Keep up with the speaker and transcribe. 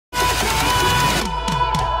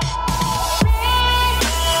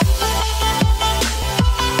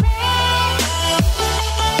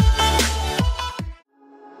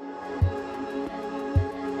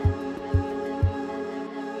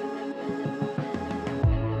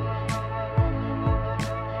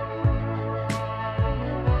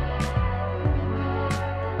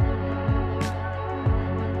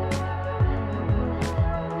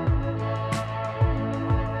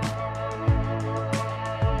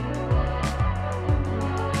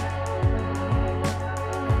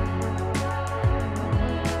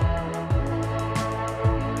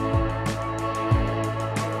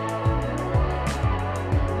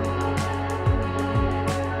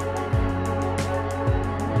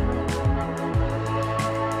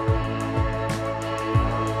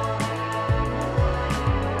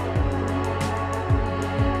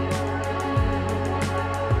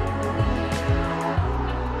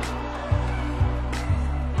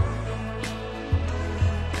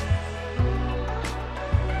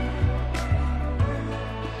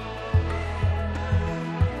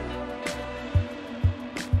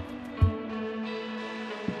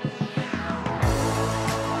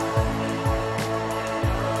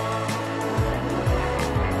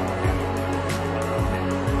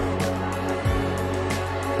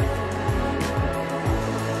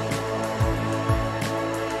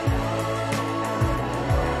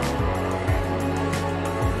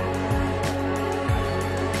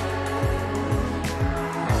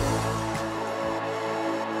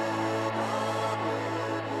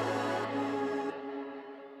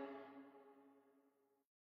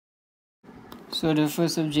So the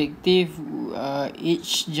first objective,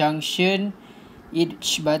 each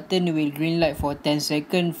button will green light for 10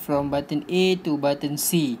 seconds from button A to button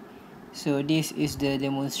C. So this is the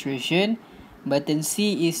demonstration. Button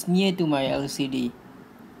C is near to my LCD.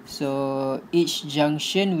 So each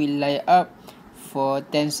junction will light up for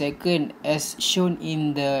 10 seconds as shown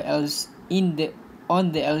on the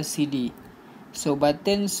LCD. So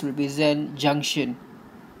buttons represent junction.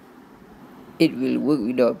 It will work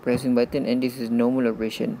without pressing button, and this is normal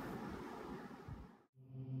operation.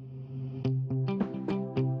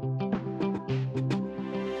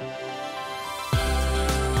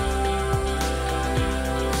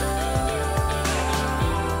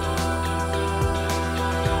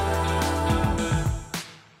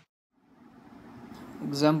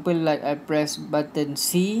 Example, like I press button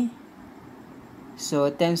C,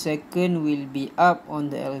 so 10 seconds will be up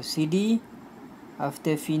on the LCD.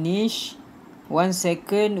 After finish, 1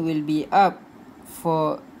 second will be up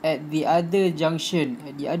at the other junction,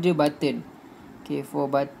 at the other button. Okay, for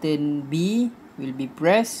button B will be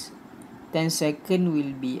pressed, 10 seconds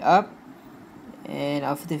will be up, and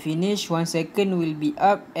after finish, 1 second will be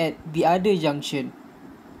up at the other junction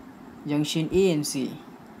A and C.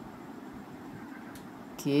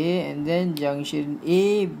 Okay, and then junction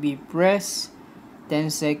A be pressed, 10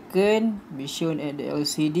 seconds be shown at the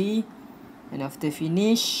LCD, and after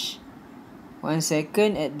finish, 1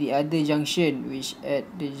 second at the other junction, which at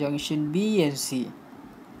the junction B and C.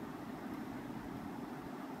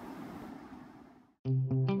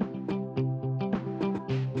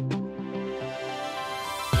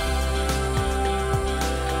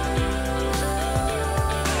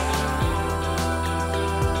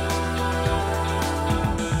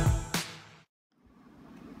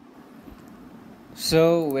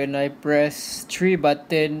 So when I press 3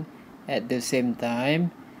 buttons at the same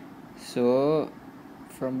time, so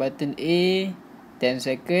from button A, 10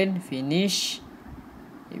 seconds, finish,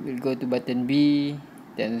 it will go to button B,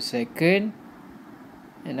 10 seconds,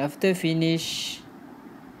 and after finish,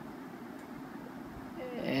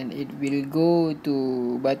 and it will go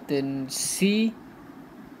to button C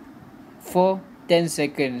for 10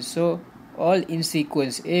 seconds. So all in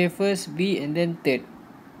sequence, A first, B, and then third.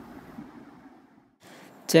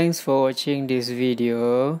 Thanks for watching this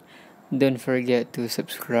video. Don't forget to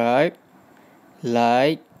subscribe,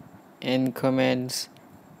 like, and comments.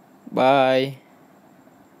 Bye.